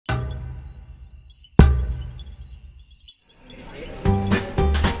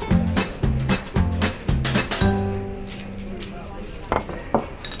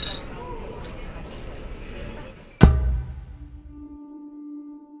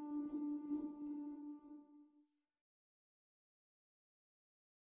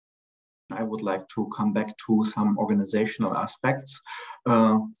I would like to come back to some organizational aspects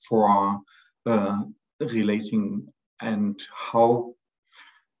for relating and how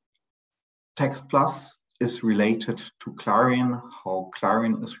Text Plus is related to CLARIN, how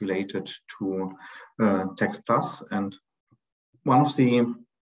CLARIN is related to Text Plus. And one of the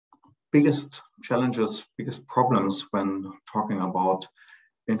biggest challenges, biggest problems when talking about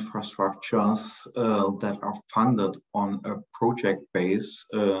infrastructures that are funded on a project base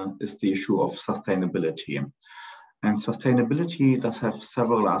is the issue of sustainability. And sustainability does have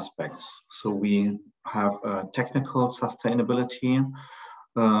several aspects. So we have technical sustainability,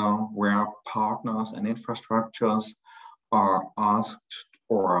 where partners and infrastructures are asked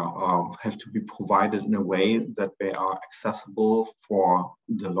or have to be provided in a way that they are accessible for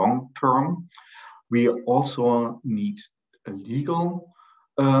the long term. We also need a legal,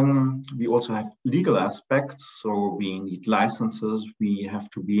 we also have legal aspects. So we need licenses, we have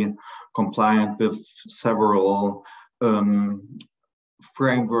to be compliant with several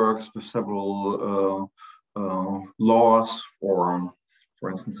frameworks, with several laws, for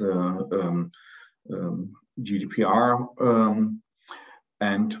instance, GDPR,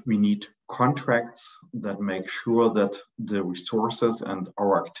 and we need contracts that make sure that the resources and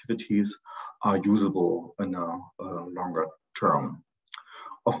our activities are usable in a longer term.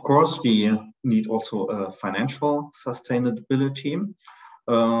 Of course, we need also financial sustainability,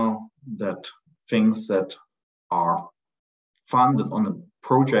 that things that are funded on a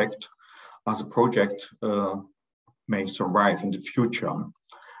project as a project may survive in the future.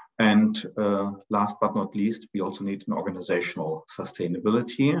 And last but not least, we also need an organizational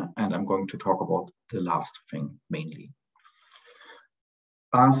sustainability. And I'm going to talk about the last thing mainly.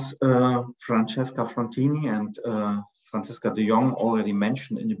 As Francesca Frontini and Franziska de Jong already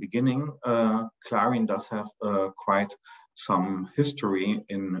mentioned in the beginning, CLARIN does have quite some history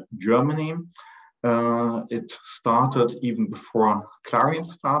in Germany. It started even before CLARIN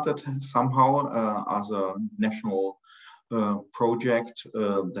started somehow as a national project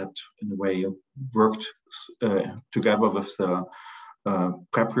that in a way worked together with the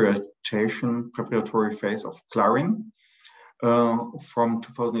preparatory phase of CLARIN. From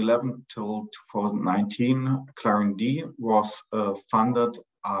 2011 till 2019, CLARIN D was funded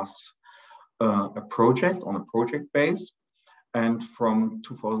as a project on a project base. And from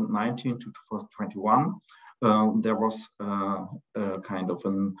 2019 to 2021, there was a kind of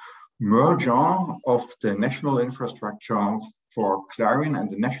a merger of the national infrastructure for CLARIN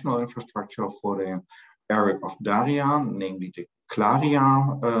and the national infrastructure for the area of Daria, namely the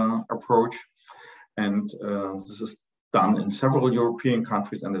CLARIA approach. And this is done in several European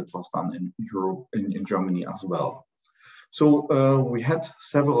countries, and it was done in Europe, in Germany as well. So we had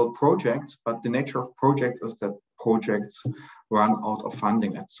several projects, but the nature of projects is that projects run out of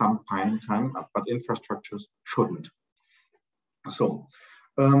funding at some point in time, but infrastructures shouldn't. So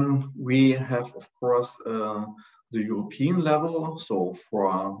we have, of course, the European level. So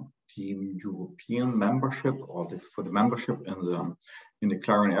for the European membership or for the membership in the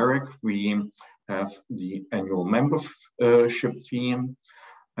CLARIN ERIC, we have the annual membership fee.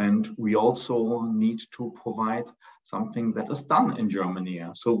 And we also need to provide something that is done in Germany.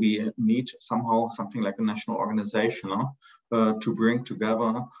 So we need somehow something like a national organization to bring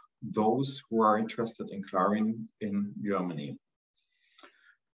together those who are interested in CLARIN in Germany.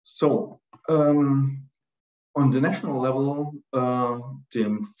 So on the national level,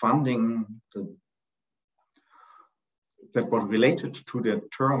 the funding that was related to the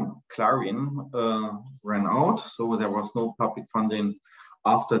term CLARIN ran out. So there was no public funding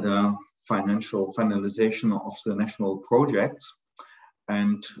after the financial finalization of the national projects,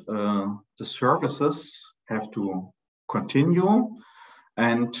 and the services have to continue,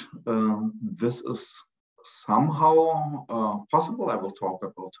 and this is somehow possible. I will talk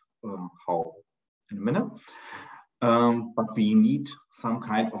about how in a minute, but we need some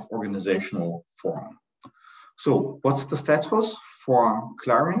kind of organizational form. So what's the status for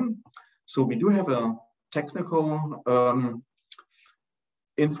CLARIN? So we do have a technical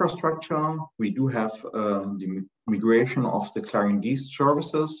infrastructure. We do have the migration of the CLARIN D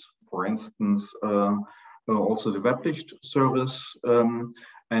services, for instance, also the Weblicht service,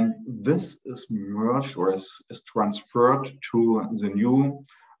 and this is merged or is transferred to the new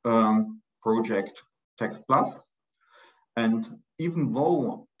project Text Plus. And even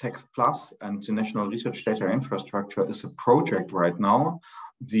though Text Plus and the National Research Data Infrastructure is a project right now,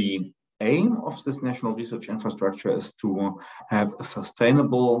 the aim of this national research infrastructure is to have a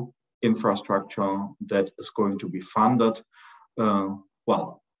sustainable infrastructure that is going to be funded.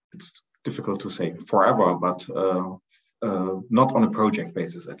 Well, it's difficult to say forever, but not on a project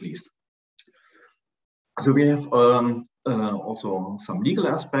basis at least. So we have also some legal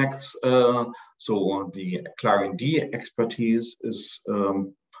aspects. So the CLARIN D expertise is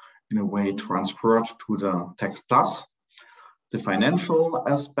in a way transferred to the Text Plus. The financial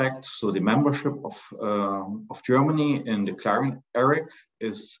aspect, so the membership of Germany in the CLARIN ERIC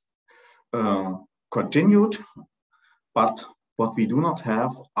is continued, but what we do not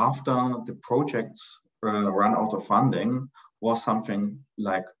have after the projects run out of funding was something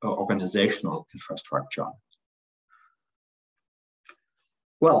like organizational infrastructure.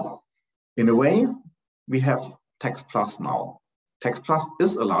 Well, in a way, we have Text Plus now. Text Plus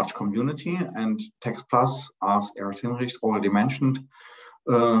is a large community, and Text Plus, as Erich Hinrichs already mentioned,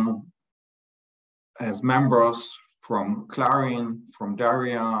 has members from CLARIN, from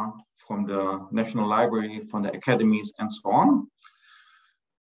DARIA, from the National Library, from the academies, and so on.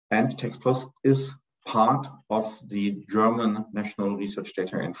 And Text Plus is part of the German National Research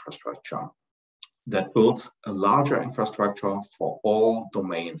Data Infrastructure that builds a larger infrastructure for all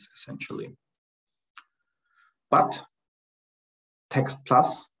domains, essentially. But Text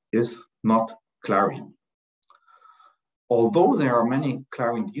Plus is not CLARIN. Although there are many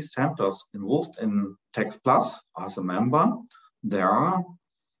CLARIN D centers involved in Text Plus as a member, there are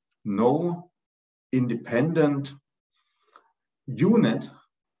no independent unit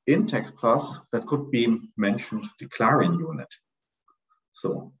in Text Plus that could be mentioned the CLARIN unit.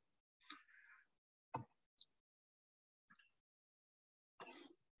 So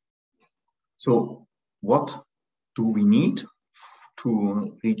what do we need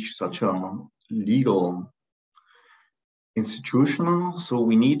to reach such a legal institution? So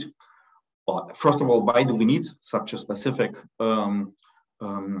we need, first of all, why do we need such a specific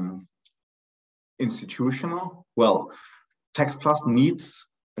institution? Well, Text Plus needs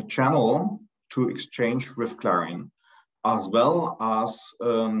a channel to exchange with CLARIN, as well as,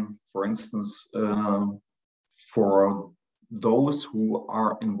 for instance, for those who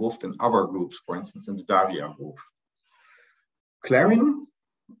are involved in other groups, for instance, in the DARIA group. CLARIN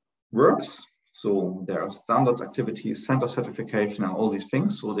works, so there are standards, activities, center certification, and all these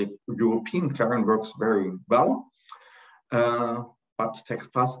things. So the European CLARIN works very well, but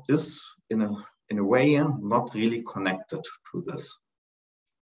Text Plus is in a way not really connected to this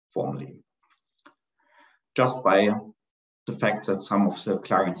formally, just by the fact that some of the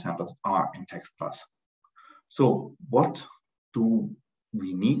CLARIN centers are in Text Plus. So what do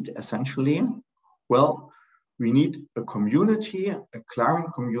we need essentially? Well, we need a community, a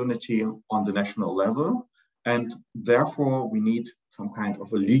CLARIN community on the national level, and therefore we need some kind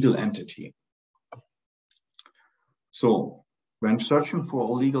of a legal entity. So when searching for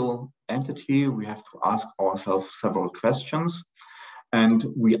a legal entity, we have to ask ourselves several questions, and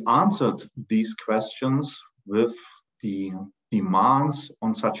we answered these questions with the demands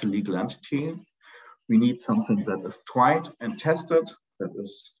on such a legal entity. We need something that is tried and tested, that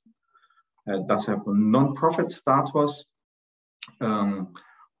is does have a non-profit status.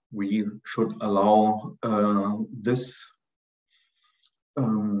 We should allow this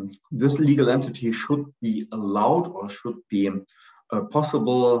legal entity should be allowed or should be a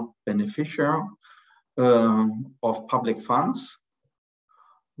possible beneficiary of public funds.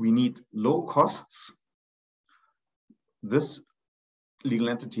 We need low costs. This legal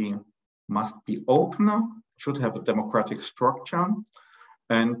entity must be open, should have a democratic structure,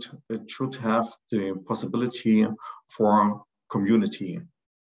 and it should have the possibility for community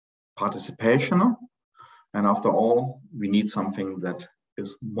participation. And after all, we need something that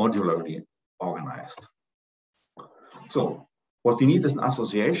is modularly organized. So what we need is an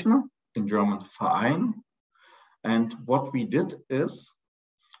association, in German Verein. And what we did is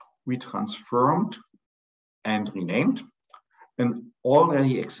we transformed and renamed an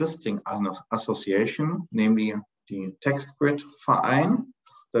already existing association, namely the TextGrid Verein,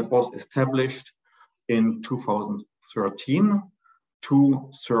 that was established in 2013 to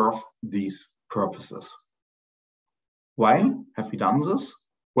serve these purposes. Why have we done this?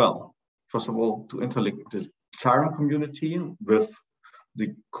 Well, first of all, to interlink the CLARIN community with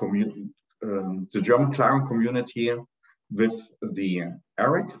the German CLARIN community with the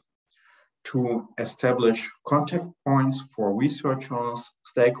ERIC, to establish contact points for researchers,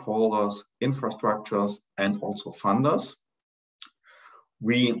 stakeholders, infrastructures, and also funders.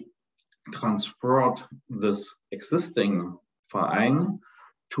 We transferred this existing Verein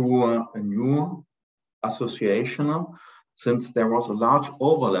to a new association, since there was a large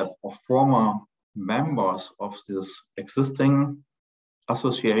overlap of former members of this existing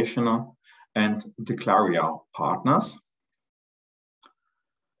association and the CLARIA partners.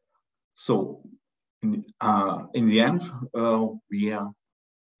 So in the end, we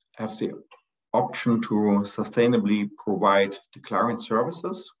have the option to sustainably provide the CLARIN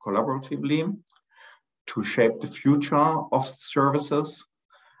services collaboratively, to shape the future of the services,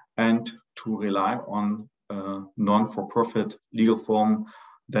 and to rely on a non-for-profit legal form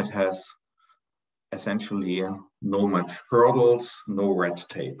that has essentially no much hurdles, no red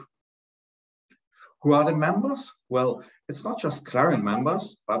tape. Who are the members? Well, it's not just CLARIN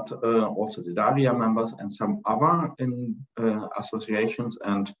members, but also the DARIA members and some other associations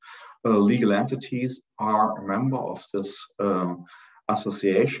and legal entities are a member of this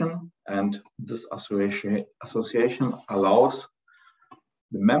association. And this association allows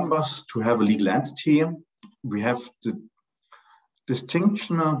the members to have a legal entity. We have the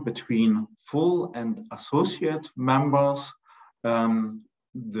distinction between full and associate members.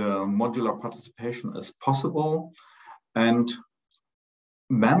 The modular participation is possible, and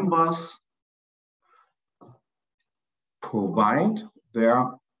members provide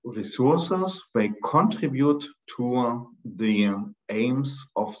their resources, they contribute to the aims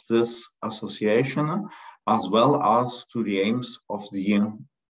of this association, as well as to the aims of the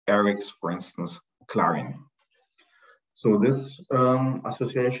ERICs, for instance, CLARIN. So this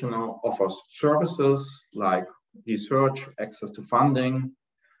association offers services like research, access to funding,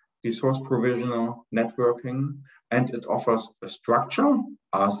 resource provision, networking, and it offers a structure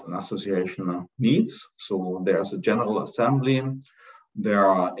as an association needs. So there's a general assembly, there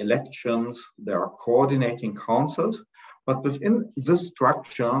are elections, there are coordinating councils, but within this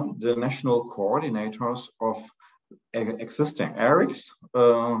structure, the national coordinators of existing ERICs,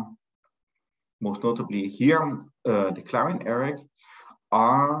 most notably here, the CLARIN ERIC,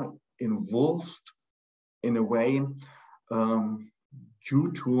 are involved in a way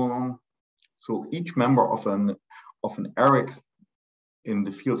due to, so each member of an ERIC in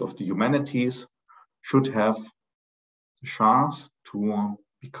the field of the humanities should have the chance to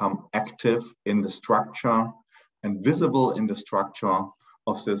become active in the structure and visible in the structure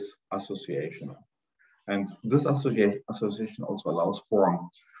of this association. And this association also allows for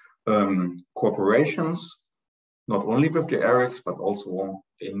cooperations, not only with the ERICs, but also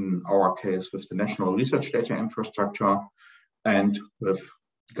in our case with the National Research Data Infrastructure and with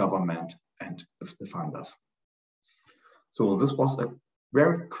government and with the funders. So this was a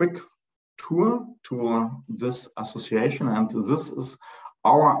very quick tour to this association, and this is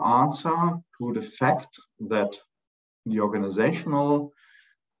our answer to the fact that the organizational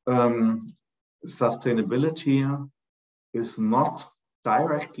sustainability is not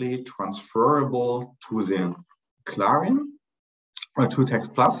directly transferable to the CLARIN or to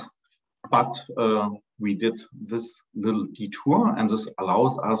Text Plus, but we did this little detour, and this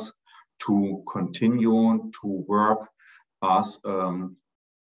allows us to continue to work as a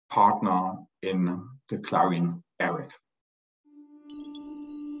partner in the CLARIN ERIC.